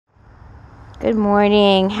Good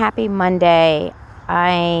morning. Happy Monday.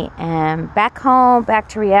 I am back home, back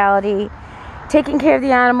to reality, taking care of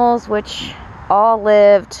the animals, which all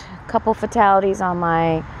lived. A couple fatalities on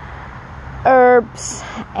my herbs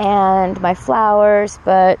and my flowers,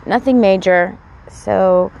 but nothing major.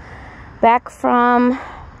 So back from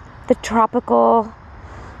the tropical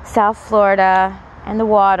South Florida and the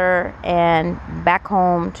water and back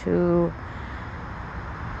home to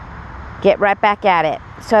get right back at it.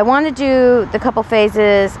 So I want to do the couple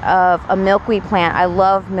phases of a milkweed plant. I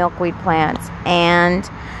love milkweed plants, and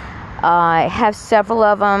I have several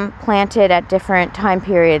of them planted at different time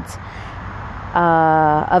periods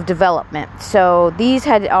of development. So these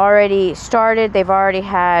had already started. They've already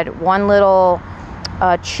had one little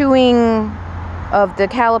chewing of the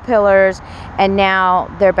caterpillars, and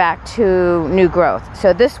now they're back to new growth.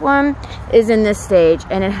 So this one is in this stage,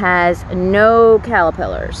 and it has no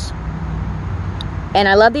caterpillars. And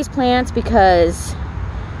I love these plants because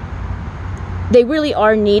they really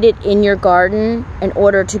are needed in your garden in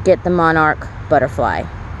order to get the Monarch Butterfly.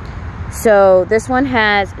 So this one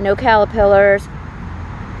has no caterpillars.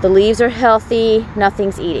 The leaves are healthy.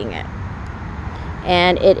 Nothing's eating it.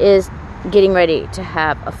 And it is getting ready to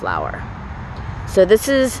have a flower. So this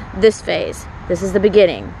is this phase. This is the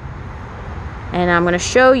beginning. And I'm going to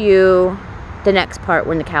show you the next part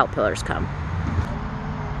when the caterpillars come.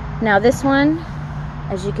 Now this one,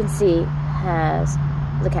 as you can see, has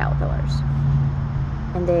the caterpillars,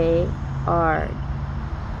 and they are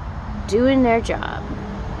doing their job.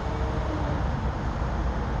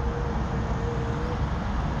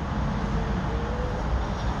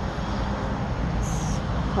 It's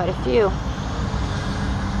quite a few.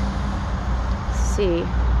 Let's see,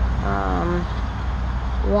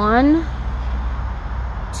 1,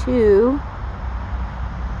 2,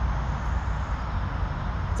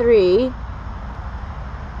 3,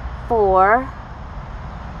 4,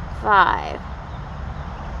 5.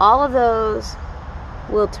 All of those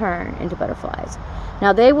will turn into butterflies.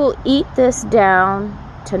 Now they will eat this down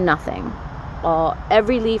to nothing.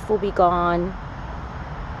 Every leaf will be gone,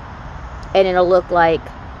 and it'll look like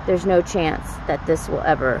there's no chance that this will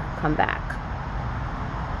ever come back.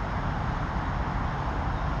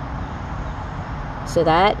 So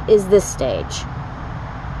that is this stage.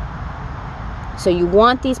 So you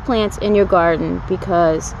want these plants in your garden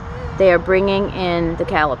because they are bringing in the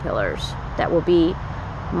caterpillars that will be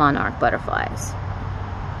monarch butterflies.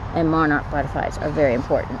 And monarch butterflies are very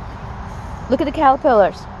important. Look at the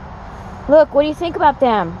caterpillars. Look, what do you think about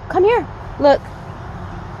them? Come here. Look.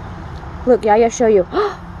 Look, Yaya, show you.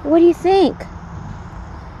 What do you think?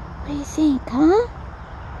 What do you think, huh?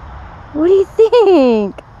 What do you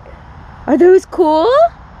think? Are those cool?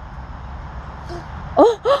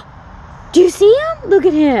 Oh, do you see him? Look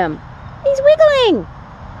at him. He's wiggling.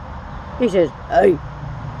 He says, "Hey,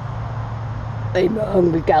 I'm a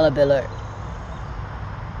hungry caterpillar,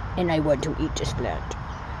 and I want to eat this plant."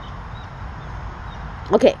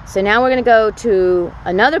 Okay, so now we're going to go to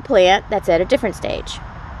another plant that's at a different stage.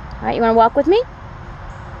 All right, you want to walk with me?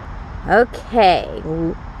 Okay,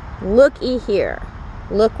 looky here.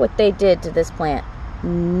 Look what they did to this plant.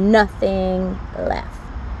 Nothing left.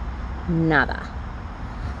 Nada.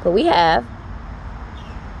 But we have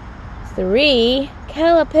 3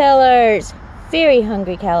 caterpillars. Very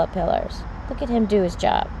hungry caterpillars. Look at him do his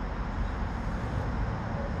job.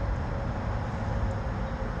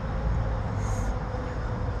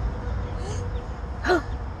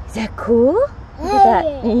 Is that cool? Look at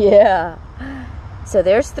that. Yeah. So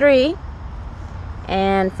there's 3.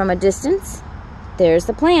 And from a distance, there's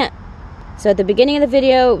the plant. So at the beginning of the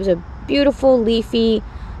video, it was a beautiful leafy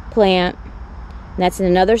plant. And that's in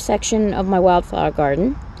another section of my wildflower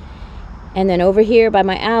garden. And then over here by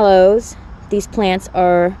my aloes, these plants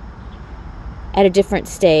are at a different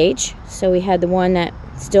stage. So we had the one that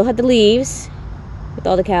still had the leaves with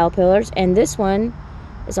all the caterpillars, and this one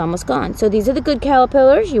is almost gone. So these are the good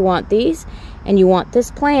caterpillars. You want these, and you want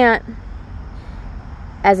this plant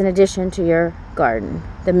as an addition to your garden,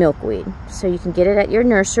 the milkweed. So you can get it at your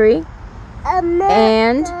nursery, and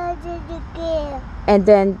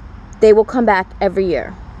then they will come back every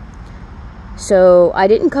year. So I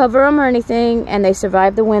didn't cover them or anything, and they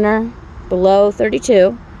survived the winter below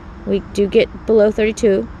 32. We do get below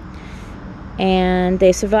 32, and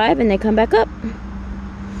they survive and they come back up.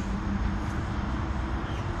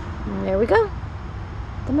 And there we go,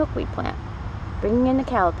 the milkweed plant, bringing in the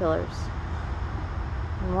caterpillars.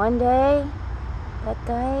 And one day, that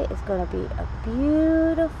guy is going to be a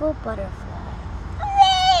beautiful butterfly.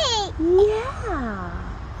 Wait! Yeah.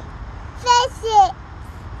 Fix it.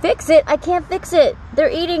 Fix it? I can't fix it. They're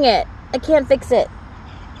eating it. I can't fix it.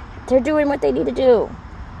 They're doing what they need to do.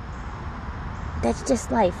 That's just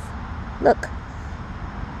life. Look,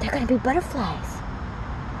 they're going to be butterflies.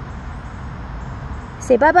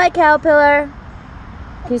 Say bye-bye, caterpillar.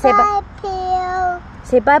 Can you say bye? Pill.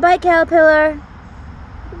 Say bye-bye, caterpillar.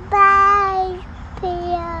 Bye,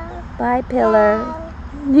 pill. Bye, pillar.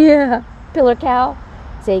 Yeah. Pillar cow.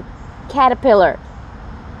 Say caterpillar.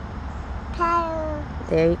 Pill.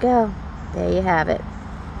 There you go. There you have it.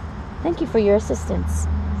 Thank you for your assistance.